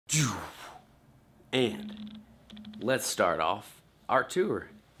And let's start off our tour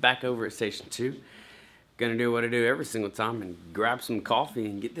back over at Station 2. Gonna do what I do every single time and grab some coffee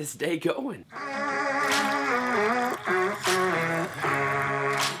and get this day going.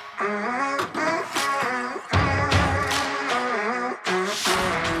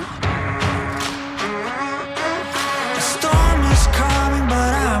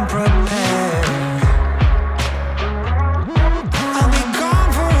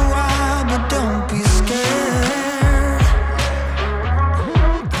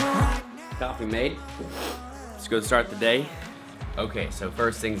 Coffee made. Let's go start the day. Okay, so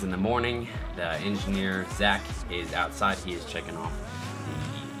first things in the morning, the engineer, Zach, is outside. He is checking off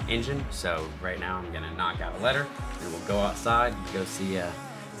the engine. So right now I'm gonna knock out a letter and we'll go outside and go see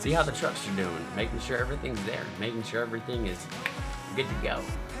how the trucks are doing, making sure everything's there, making sure everything is good to go.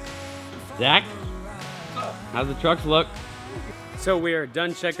 Zach, how's the trucks look? So we are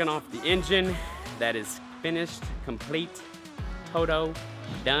done checking off the engine. That is finished, complete, toto,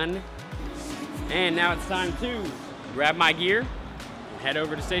 done. And now it's time to grab my gear and head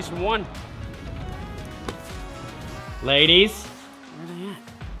over to Station 1. Ladies, where are they at?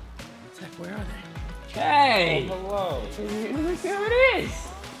 What's up, where are they? Hey! Oh, hello. Look who it is.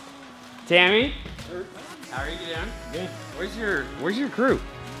 Tammy, how are you doing? Good. Where's your crew?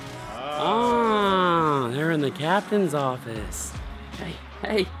 Oh, they're in the captain's office.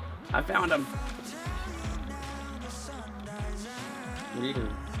 Hey, I found them. What are you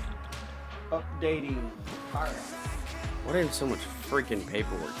doing? Updating fire. Why do I have so much freaking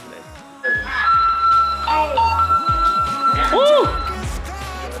paperwork today? Woo!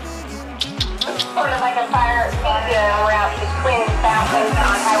 Like a fire route between Southland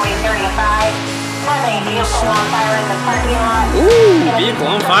on Highway 35. Currently, vehicle on fire in the parking lot. Ooh, vehicle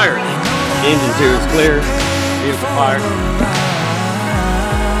on fire. Engine 2 is clear. Beautiful fire.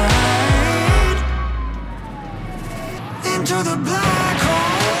 Into the black hole.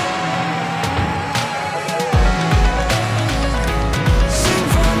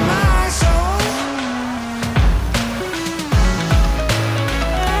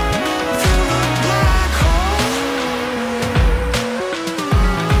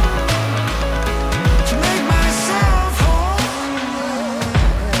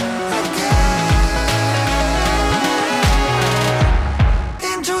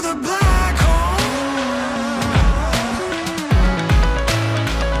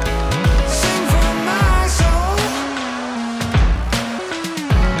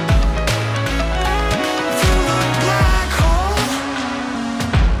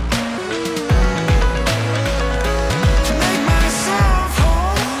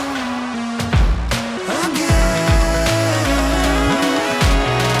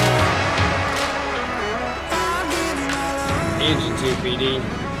 Engine 2 PD,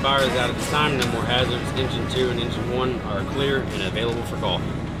 fire is out at this time, no more hazards. Engine 2 and Engine 1 are clear and available for call.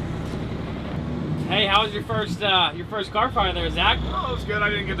 Hey, how was your first car fire there, Zach? Oh, it was good. I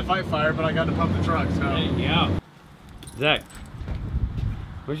didn't get to fight fire, but I got to pump the truck, so. There you go. Zach,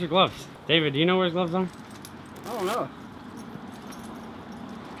 where's your gloves? David, do you know where his gloves are? I don't know.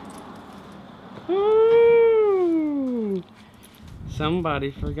 Ooh,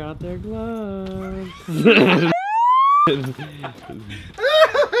 somebody forgot their gloves.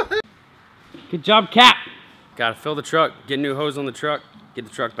 Good job, Cap. Gotta fill the truck, get a new hose on the truck, get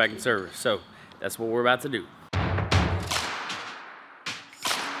the truck back in service. So that's what we're about to do.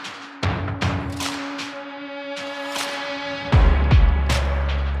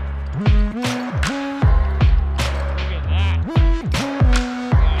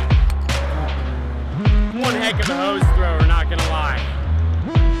 One heck of a hose thrower, not gonna lie.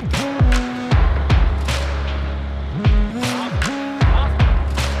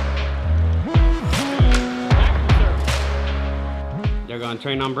 They're going to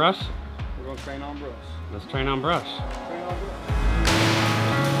train on brush? We're going to train on brush. Let's train on brush. Train on brush.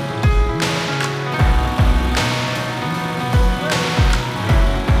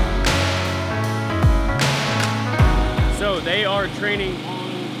 So they are training on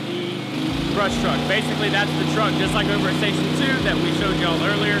the brush truck. Basically, that's the truck, just like over at Station 2 that we showed y'all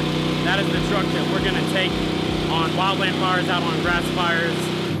earlier. That is the truck that we're going to take on wildland fires, out on grass fires.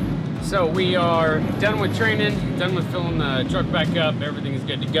 So we are done with training, done with filling the truck back up. Everything is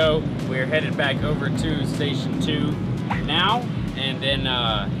good to go. We're headed back over to Station 2 now, and then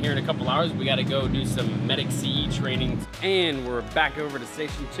here in a couple hours we got to go do some medic CE training. And we're back over to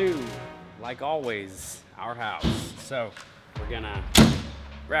Station 2, like always, our house. So we're gonna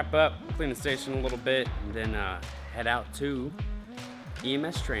wrap up, clean the station a little bit, and then head out to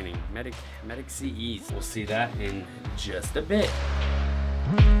EMS training, medic CEs. We'll see that in just a bit.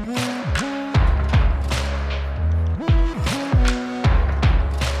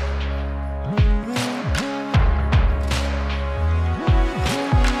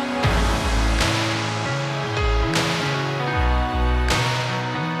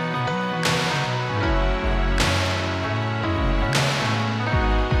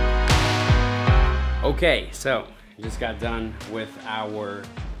 Okay, so just got done with our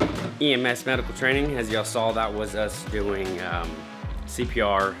EMS medical training. As y'all saw, that was us doing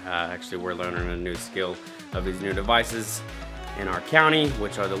CPR. Actually, we're learning a new skill of these new devices in our county,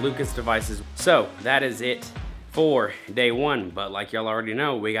 which are the Lucas devices. So that is it for day one. But like y'all already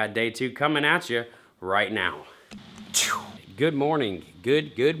know, we got day two coming at you right now. Good morning,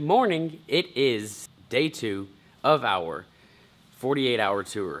 good morning. It is day two of our 48-hour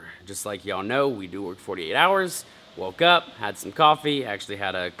tour. Just like y'all know, we do work 48 hours. Woke up, had some coffee, actually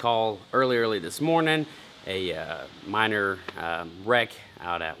had a call early this morning, a minor wreck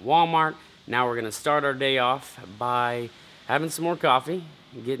out at Walmart. Now we're gonna start our day off by having some more coffee,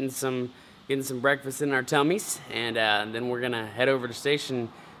 getting some breakfast in our tummies, and then we're gonna head over to station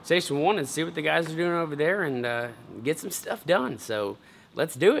one and see what the guys are doing over there and get some stuff done. So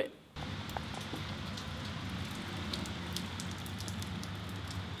let's do it.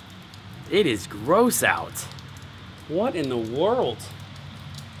 It is gross out. What in the world?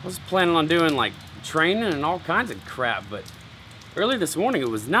 I was planning on doing like training and all kinds of crap, but early this morning it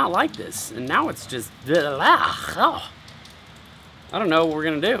was not like this, and now it's just I don't know what we're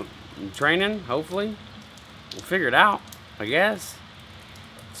gonna do. Training, hopefully. We'll figure it out, I guess.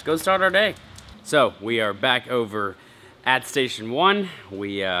 Let's go start our day. So we are back over at station one.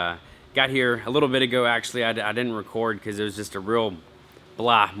 We got here a little bit ago. Actually, I didn't record because it was just a real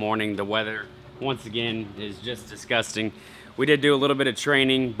blah morning. The weather, once again, is just disgusting. We did do a little bit of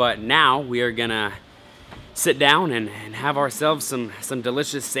training, but now we are gonna sit down and have ourselves some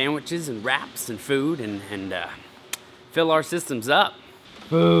delicious sandwiches and wraps and food and fill our systems up.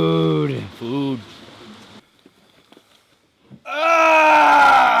 Food.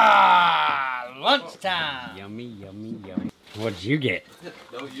 Lunchtime. Yummy. What'd you get?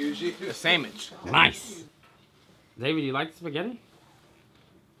 Don't use you. A sandwich. Nice. David, you like the spaghetti?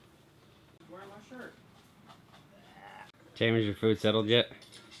 Wearing my shirt. Jamie, is your food settled yet?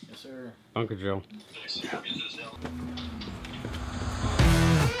 Yes, sir. Bunker drill.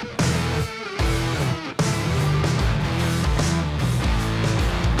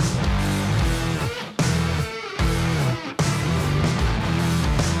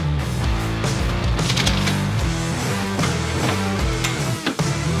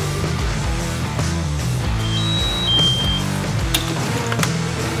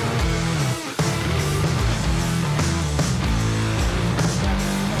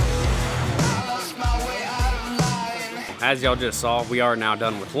 As y'all just saw, we are now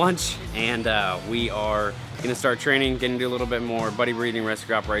done with lunch, and we are gonna start training, getting to do a little bit more buddy breathing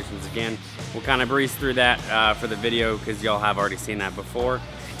rescue operations again. We'll kind of breeze through that for the video because y'all have already seen that before.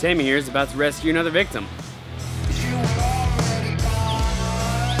 Tammy here is about to rescue another victim.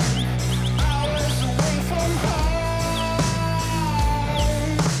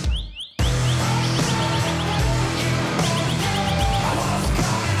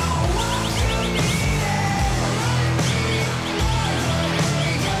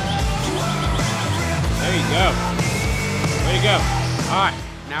 Way to go. All right,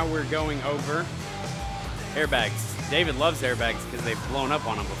 now we're going over airbags. David loves airbags because they've blown up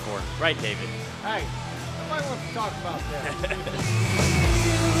on him before. Right, David? Hey, nobody wants to talk about that.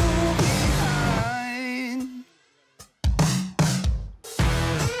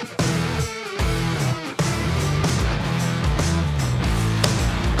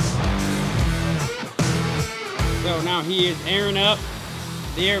 So now he is airing up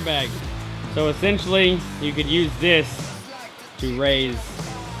the airbag. So essentially, you could use this to raise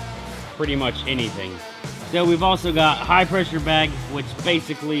pretty much anything. So we've also got high pressure bag, which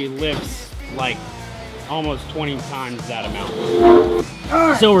basically lifts like almost 20 times that amount.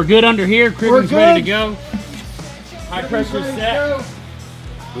 Right. So we're good under here, cribbing's ready to go. High pressure set.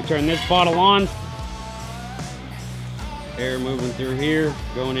 We turn this bottle on. Air moving through here,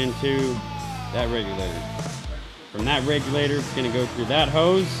 going into that regulator. From that regulator, it's gonna go through that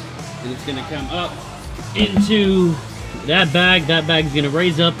hose, and it's gonna come up into that bag. That bag's gonna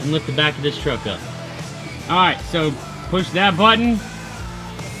raise up and lift the back of this truck up. All right, so push that button.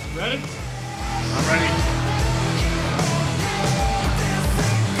 Ready? I'm ready.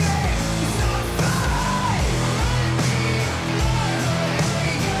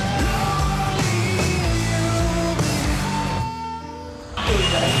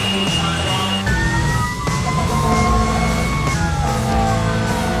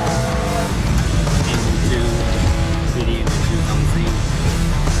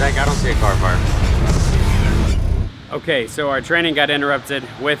 I don't see a car fire. Okay, so our training got interrupted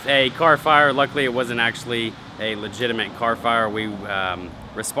with a car fire. Luckily, it wasn't actually a legitimate car fire. We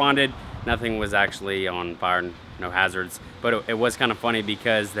responded. Nothing was actually on fire. no hazards. But it was kind of funny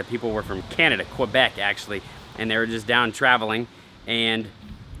because the people were from Canada, Quebec actually, and they were just down traveling, and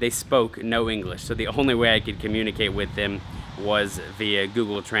they spoke no English. So the only way I could communicate with them was via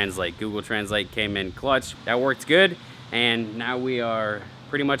Google Translate. Google Translate came in clutch. That worked good, and now we are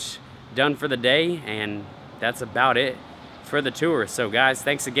pretty much done for the day, and that's about it for the tour. So guys,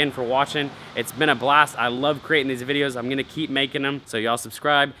 thanks again for watching. It's been a blast. I love creating these videos. I'm gonna keep making them. So y'all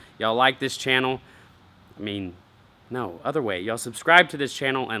subscribe, y'all like this channel. I mean, no, other way. Y'all subscribe to this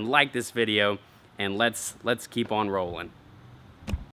channel and like this video, and let's keep on rolling.